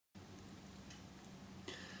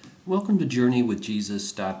Welcome to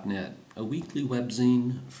JourneyWithJesus.net, a weekly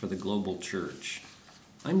webzine for the global church.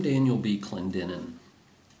 I'm Daniel B. Clendenin.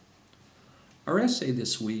 Our essay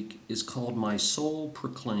this week is called My Soul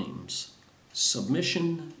Proclaims,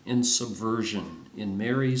 Submission and Subversion in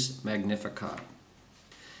Mary's Magnificat.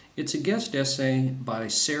 It's a guest essay by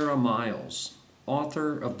Sarah Miles,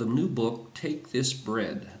 author of the new book Take This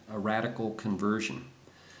Bread, A Radical Conversion,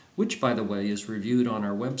 which, by the way, is reviewed on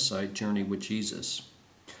our website, Journey with Jesus.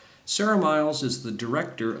 Sarah Miles is the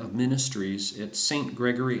Director of Ministries at St.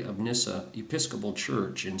 Gregory of Nyssa Episcopal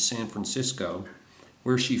Church in San Francisco,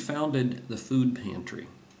 where she founded the Food Pantry.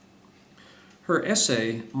 Her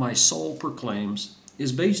essay, My Soul Proclaims,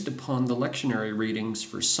 is based upon the lectionary readings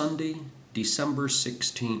for Sunday, December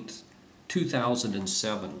 16th,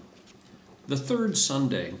 2007, the third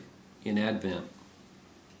Sunday in Advent.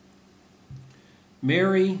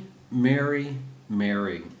 Mary, Mary,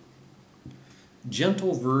 Mary,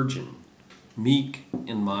 gentle virgin, meek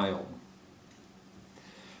and mild.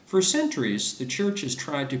 For centuries, the Church has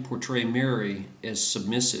tried to portray Mary as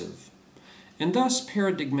submissive, and thus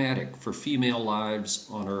paradigmatic for female lives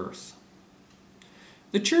on earth.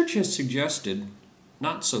 The Church has suggested,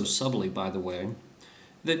 not so subtly by the way,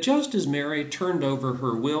 that just as Mary turned over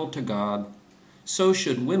her will to God, so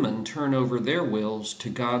should women turn over their wills to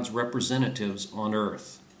God's representatives on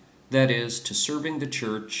earth, that is, to serving the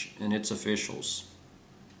Church and its officials.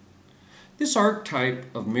 This archetype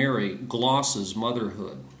of Mary glosses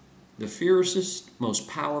motherhood, the fiercest, most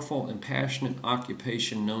powerful and passionate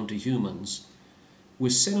occupation known to humans,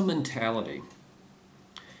 with sentimentality.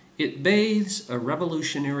 It bathes a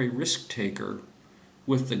revolutionary risk-taker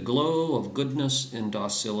with the glow of goodness and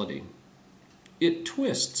docility. It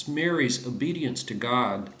twists Mary's obedience to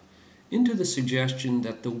God into the suggestion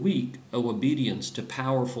that the weak owe obedience to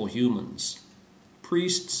powerful humans,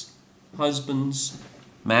 priests, husbands,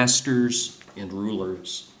 masters, and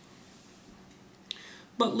rulers.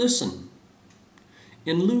 But listen,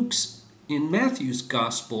 in Matthew's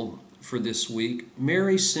Gospel for this week,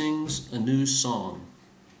 Mary sings a new song.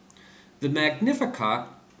 The Magnificat,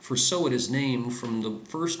 for so it is named from the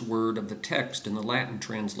first word of the text in the Latin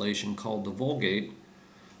translation called the Vulgate,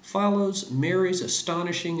 follows Mary's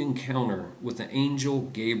astonishing encounter with the angel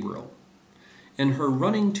Gabriel and her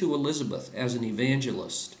running to Elizabeth as an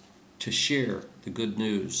evangelist to share the good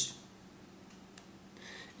news.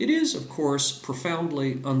 It is, of course,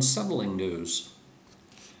 profoundly unsettling news.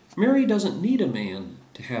 Mary doesn't need a man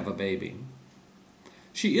to have a baby.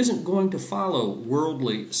 She isn't going to follow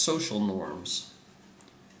worldly social norms.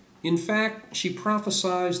 In fact, she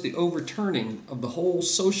prophesies the overturning of the whole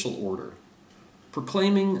social order,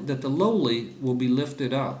 proclaiming that the lowly will be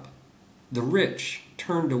lifted up, the rich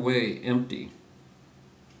turned away empty.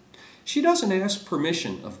 She doesn't ask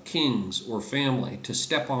permission of kings or family to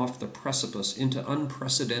step off the precipice into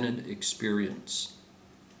unprecedented experience.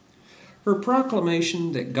 Her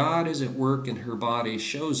proclamation that God is at work in her body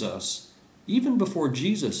shows us, even before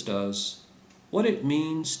Jesus does, what it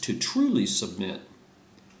means to truly submit,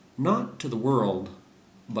 not to the world,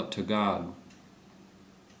 but to God.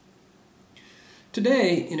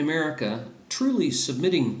 Today, in America, truly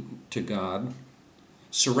submitting to God,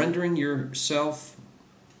 surrendering yourself,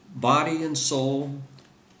 body and soul,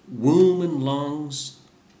 womb and lungs,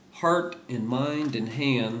 heart and mind and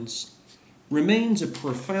hands, remains a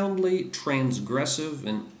profoundly transgressive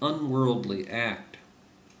and unworldly act.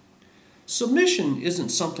 Submission isn't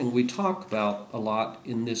something we talk about a lot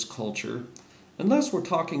in this culture, unless we're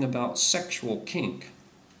talking about sexual kink,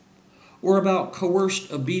 or about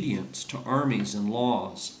coerced obedience to armies and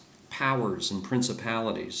laws, powers and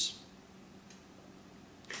principalities.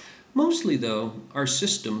 Mostly, though, our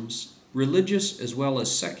systems, religious as well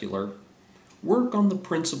as secular, work on the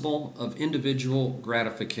principle of individual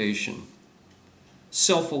gratification,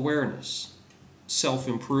 self-awareness,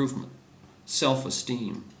 self-improvement,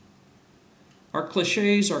 self-esteem. Our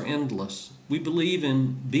cliches are endless. We believe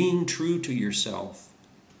in being true to yourself,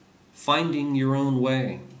 finding your own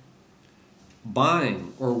way,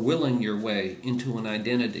 buying or willing your way into an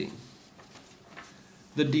identity.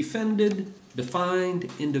 The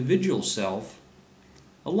defined individual self,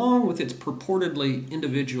 along with its purportedly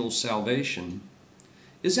individual salvation,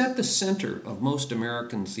 is at the center of most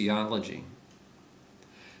American theology.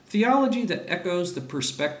 Theology that echoes the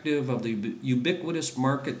perspective of the ubiquitous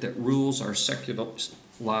market that rules our secular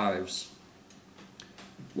lives.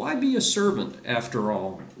 Why be a servant, after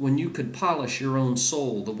all, when you could polish your own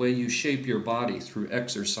soul the way you shape your body through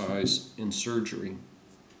exercise and surgery?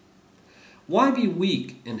 Why be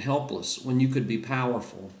weak and helpless when you could be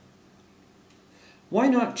powerful? Why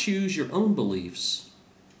not choose your own beliefs?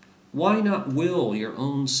 Why not will your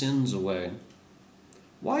own sins away?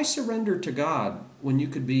 Why surrender to God when you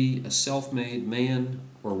could be a self-made man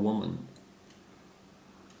or woman?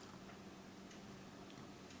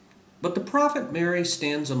 But the prophet Mary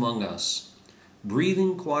stands among us,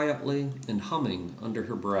 breathing quietly and humming under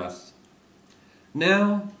her breath.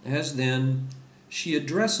 Now, as then, she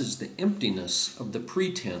addresses the emptiness of the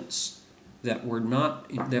pretense that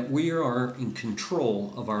we are in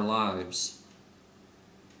control of our lives.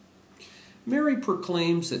 Mary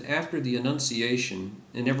proclaims that after the Annunciation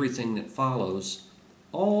and everything that follows,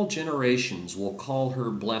 all generations will call her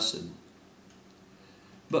blessed.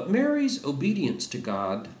 But Mary's obedience to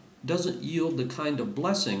God doesn't yield the kind of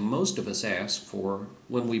blessing most of us ask for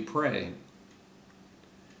when we pray.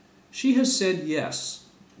 She has said yes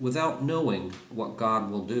without knowing what God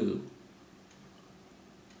will do.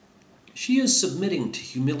 She is submitting to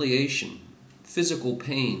humiliation, physical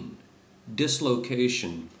pain,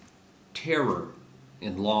 dislocation, terror,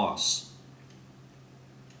 and loss.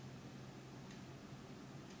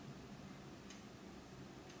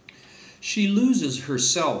 She loses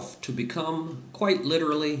herself to become, quite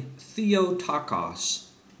literally,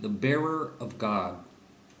 Theotokos, the bearer of God.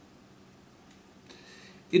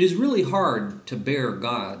 It is really hard to bear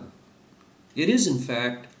God. It is, in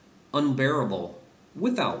fact, unbearable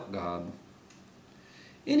without God.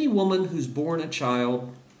 Any woman who's born a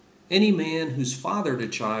child, any man who's fathered a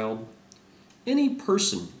child, any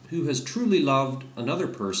person who has truly loved another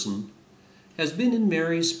person has been in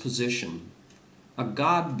Mary's position, a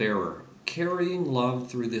God-bearer carrying love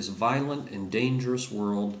through this violent and dangerous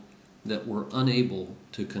world that we're unable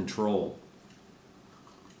to control.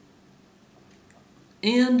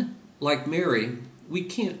 And, like Mary, we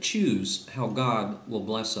can't choose how God will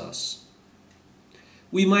bless us.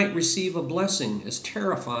 We might receive a blessing as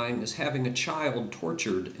terrifying as having a child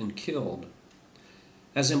tortured and killed,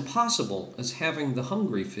 as impossible as having the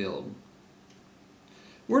hungry filled.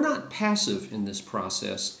 We're not passive in this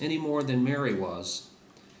process any more than Mary was.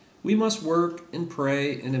 We must work and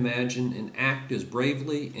pray and imagine and act as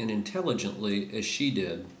bravely and intelligently as she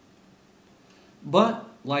did. But,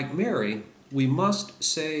 like Mary, we must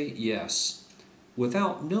say yes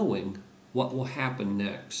without knowing what will happen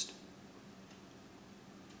next.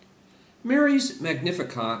 Mary's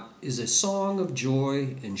Magnificat is a song of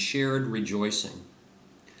joy and shared rejoicing.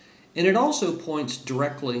 And it also points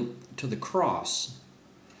directly to the cross,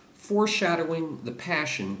 foreshadowing the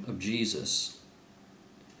passion of Jesus.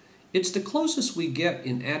 It's the closest we get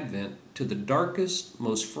in Advent to the darkest,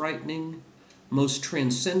 most frightening, most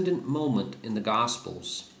transcendent moment in the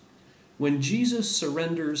Gospels, when Jesus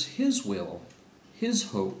surrenders his will,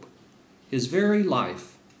 his hope, his very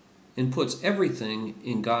life, and puts everything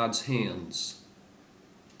in God's hands.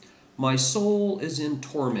 My soul is in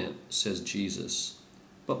torment, says Jesus.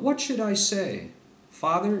 But what should I say?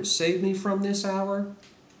 Father, save me from this hour?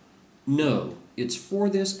 No, it's for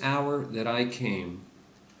this hour that I came.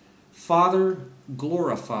 Father,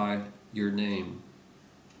 glorify your name.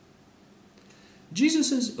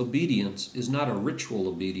 Jesus' obedience is not a ritual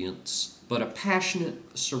obedience, but a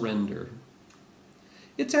passionate surrender.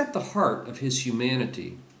 It's at the heart of his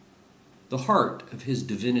humanity, the heart of his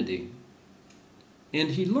divinity,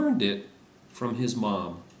 and he learned it from his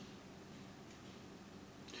mom.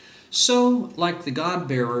 So, like the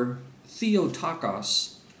God-bearer,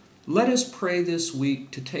 Theotokos, let us pray this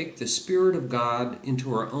week to take the Spirit of God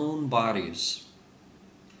into our own bodies.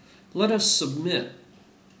 Let us submit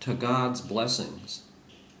to God's blessings.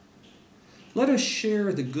 Let us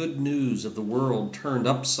share the good news of the world turned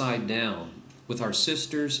upside down with our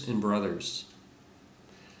sisters and brothers.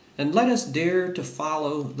 And let us dare to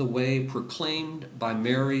follow the way proclaimed by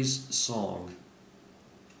Mary's song.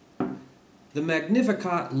 The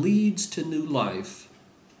Magnificat leads to new life,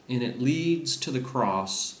 and it leads to the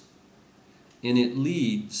cross, and it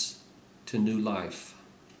leads to new life.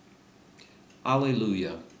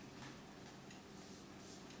 Alleluia.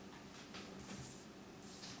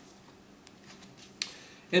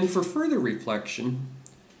 And for further reflection,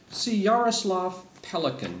 see Yaroslav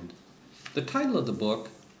Pelikan. The title of the book,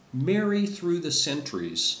 Mary Through the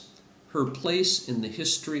Centuries, Her Place in the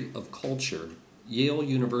History of Culture, Yale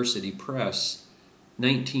University Press,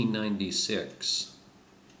 1996.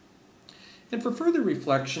 And for further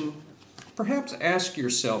reflection, perhaps ask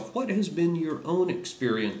yourself, what has been your own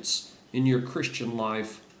experience in your Christian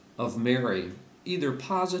life of Mary, either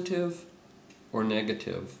positive or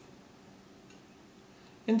negative?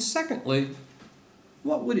 And secondly,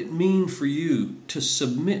 what would it mean for you to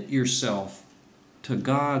submit yourself to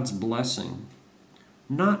God's blessing,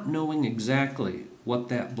 not knowing exactly what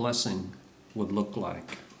that blessing would look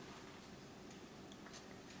like?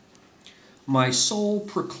 My Soul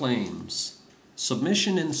Proclaims,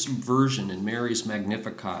 Submission and Subversion in Mary's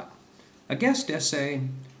Magnificat, a guest essay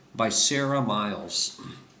by Sarah Miles.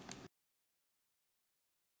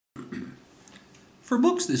 For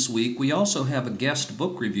books this week, we also have a guest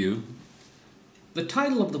book review. The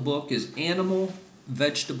title of the book is Animal,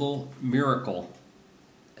 Vegetable, Miracle,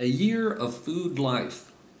 A Year of Food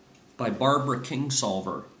Life by Barbara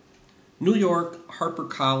Kingsolver. New York,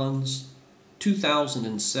 HarperCollins,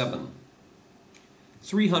 2007.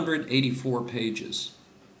 384 pages.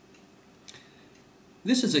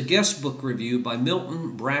 This is a guest book review by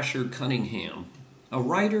Milton Brasher Cunningham, a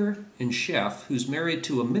writer and chef who's married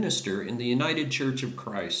to a minister in the United Church of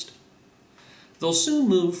Christ. They'll soon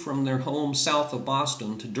move from their home south of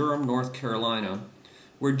Boston to Durham, North Carolina,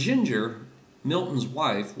 where Ginger, Milton's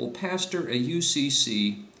wife, will pastor a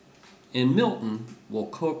UCC, and Milton will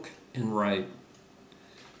cook and write.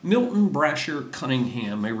 Milton Brasher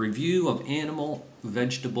Cunningham, a review of Animal,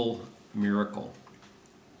 Vegetable, Miracle.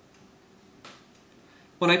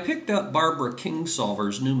 When I picked up Barbara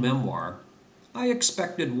Kingsolver's new memoir, I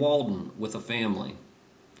expected Walden with a family.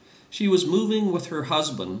 She was moving with her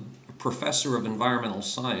husband, a professor of environmental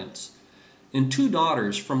science, and 2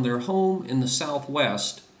 daughters from their home in the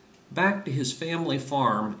Southwest back to his family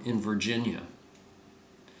farm in Virginia.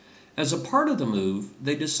 As a part of the move,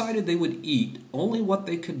 they decided they would eat only what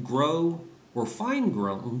they could grow or find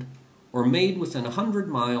grown or made within 100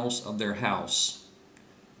 miles of their house.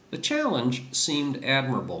 The challenge seemed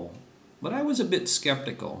admirable, but I was a bit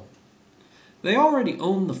skeptical. They already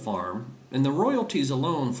owned the farm, and the royalties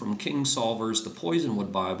alone from Kingsolver's The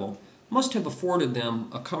Poisonwood Bible must have afforded them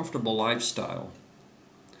a comfortable lifestyle.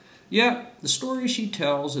 Yet, the story she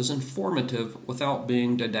tells is informative without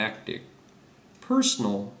being didactic,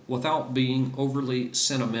 personal without being overly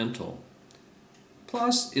sentimental.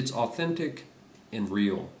 Plus, it's authentic and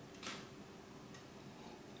real.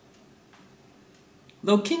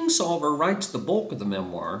 Though Kingsolver writes the bulk of the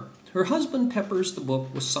memoir, her husband peppers the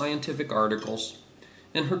book with scientific articles,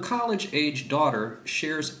 and her college-age daughter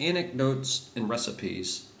shares anecdotes and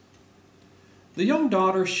recipes. The young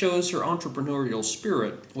daughter shows her entrepreneurial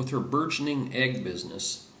spirit with her burgeoning egg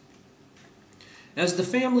business. As the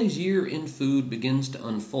family's year in food begins to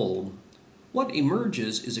unfold, what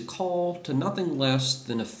emerges is a call to nothing less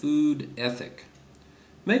than a food ethic,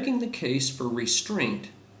 making the case for restraint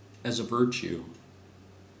as a virtue.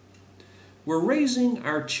 We're raising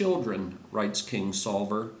our children, writes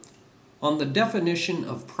Kingsolver, on the definition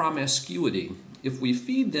of promiscuity if we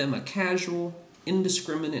feed them a casual,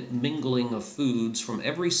 indiscriminate mingling of foods from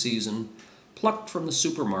every season plucked from the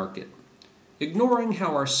supermarket, ignoring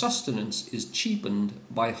how our sustenance is cheapened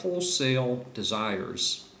by wholesale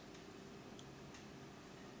desires.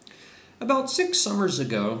 About 6 summers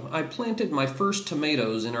ago, I planted my first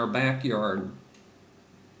tomatoes in our backyard.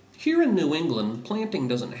 Here in New England, planting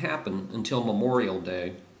doesn't happen until Memorial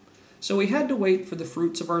Day, so we had to wait for the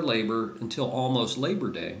fruits of our labor until almost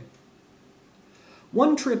Labor Day.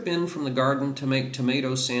 One trip in from the garden to make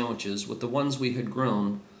tomato sandwiches with the ones we had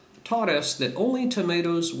grown taught us that only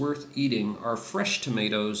tomatoes worth eating are fresh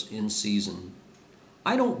tomatoes in season.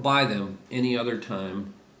 I don't buy them any other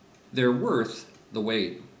time. They're worth the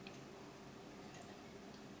wait.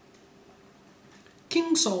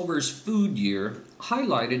 Kingsolver's food year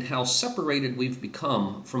highlighted how separated we've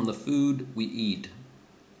become from the food we eat.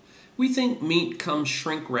 We think meat comes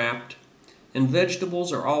shrink-wrapped, and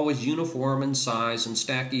vegetables are always uniform in size and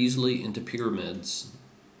stack easily into pyramids.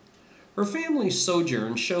 Her family's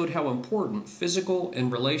sojourn showed how important physical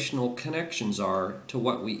and relational connections are to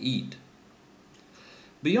what we eat.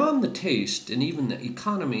 Beyond the taste and even the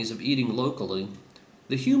economies of eating locally,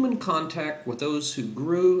 the human contact with those who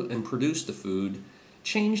grew and produced the food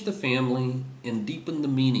changed the family and deepened the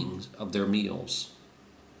meanings of their meals.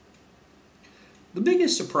 The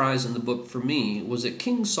biggest surprise in the book for me was that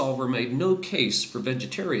Kingsolver made no case for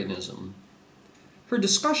vegetarianism. Her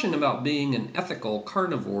discussion about being an ethical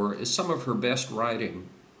carnivore is some of her best writing,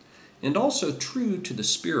 and also true to the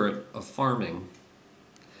spirit of farming.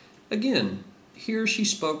 Again, here she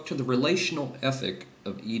spoke to the relational ethic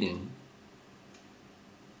of eating.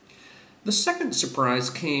 The second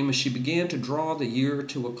surprise came as she began to draw the year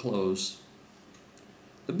to a close.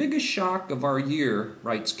 The biggest shock of our year,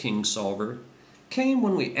 writes Kingsolver, came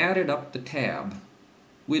when we added up the tab.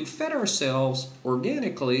 We'd fed ourselves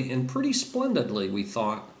organically and pretty splendidly, we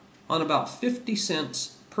thought, on about 50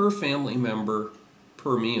 cents per family member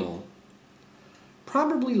per meal.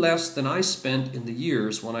 Probably less than I spent in the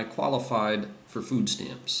years when I qualified for food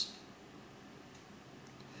stamps.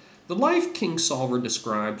 The life Kingsolver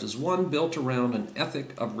describes is one built around an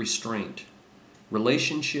ethic of restraint.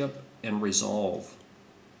 relationship, and resolve.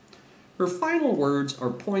 Her final words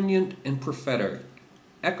are poignant and prophetic,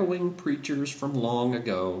 echoing preachers from long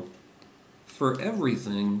ago. For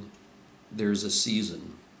everything, there's a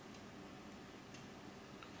season.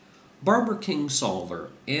 Barbara Kingsolver,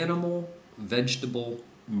 Animal, Vegetable,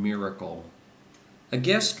 Miracle. A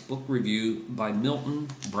guest book review by Milton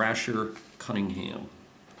Brasher Cunningham.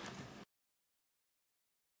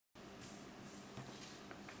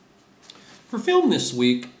 For film this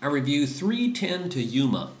week, I review 3:10 to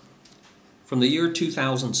Yuma from the year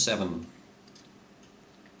 2007.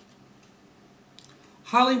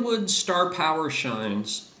 Hollywood's star power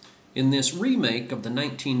shines in this remake of the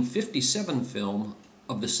 1957 film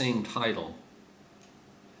of the same title.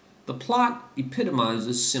 The plot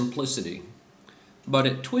epitomizes simplicity, but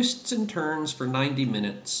it twists and turns for 90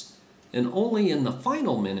 minutes, and only in the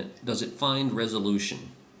final minute does it find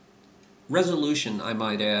resolution. Resolution, I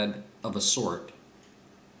might add, of a sort.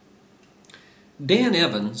 Dan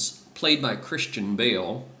Evans, played by Christian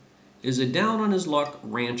Bale, is a down-on-his-luck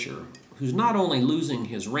rancher who's not only losing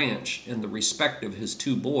his ranch and the respect of his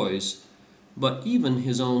two boys, but even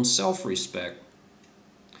his own self-respect.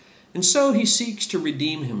 And so he seeks to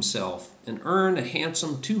redeem himself and earn a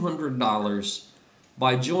handsome $200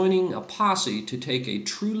 by joining a posse to take a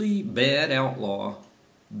truly bad outlaw,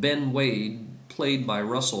 Ben Wade, played by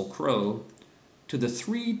Russell Crowe, to the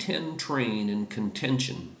 3:10 train in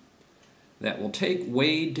contention that will take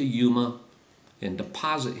Wade to Yuma and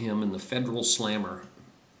deposit him in the federal slammer.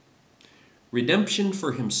 Redemption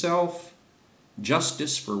for himself,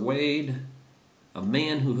 justice for Wade, a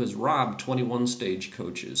man who has robbed 21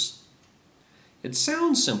 stagecoaches. It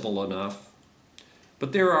sounds simple enough,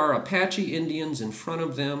 but there are Apache Indians in front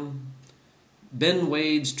of them, Ben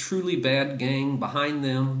Wade's truly bad gang behind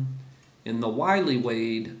them, and the wily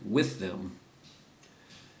Wade with them.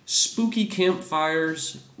 Spooky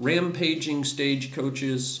campfires, rampaging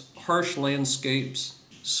stagecoaches, harsh landscapes,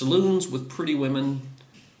 saloons with pretty women,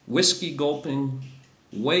 whiskey gulping,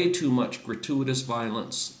 way too much gratuitous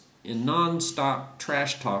violence, and non-stop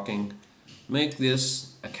trash-talking make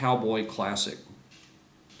this a cowboy classic.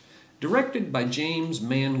 Directed by James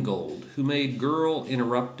Mangold, who made Girl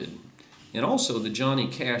Interrupted, and also the Johnny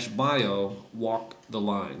Cash bio, Walk the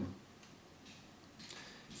Line.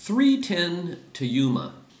 3:10 to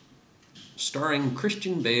Yuma, starring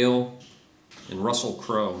Christian Bale and Russell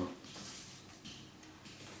Crowe.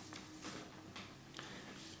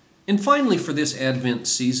 And finally, for this Advent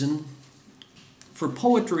season, for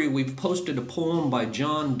poetry, we've posted a poem by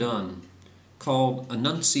John Donne called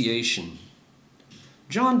Annunciation.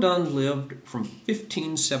 John Donne lived from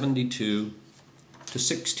 1572 to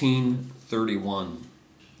 1631.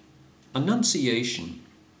 Annunciation.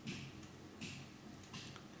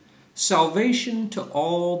 Salvation to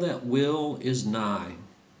all that will is nigh.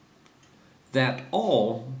 That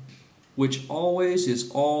all, which always is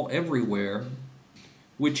all everywhere,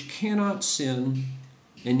 which cannot sin,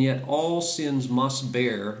 and yet all sins must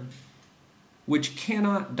bear, which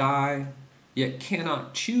cannot die, yet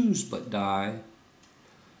cannot choose but die,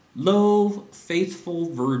 lo, faithful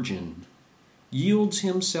Virgin, yields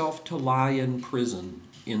himself to lie in prison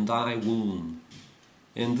in thy womb,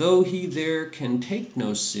 and though he there can take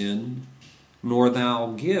no sin, nor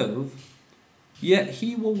thou give, yet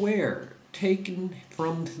he will wear, taken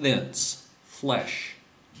from thence, flesh,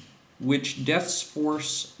 which death's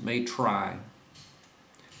force may try.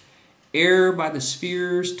 Ere by the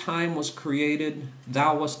spheres time was created,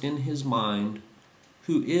 thou wast in his mind,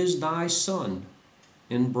 who is thy son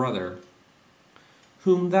and brother,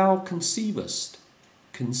 whom thou conceivest,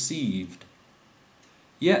 conceived.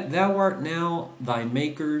 Yet thou art now thy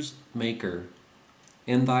Maker's Maker,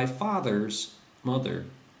 and thy Father's mother.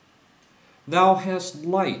 Thou hast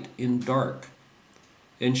light in dark,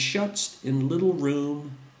 and shut'st in little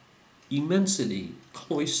room immensity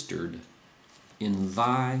cloistered in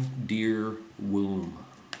thy dear womb.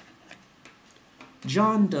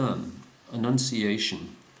 John Donne,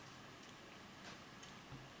 Annunciation.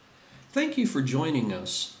 Thank you for joining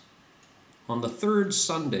us on the third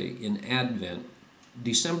Sunday in Advent,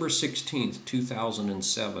 December 16th,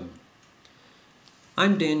 2007.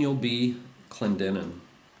 I'm Daniel B. Clendenin.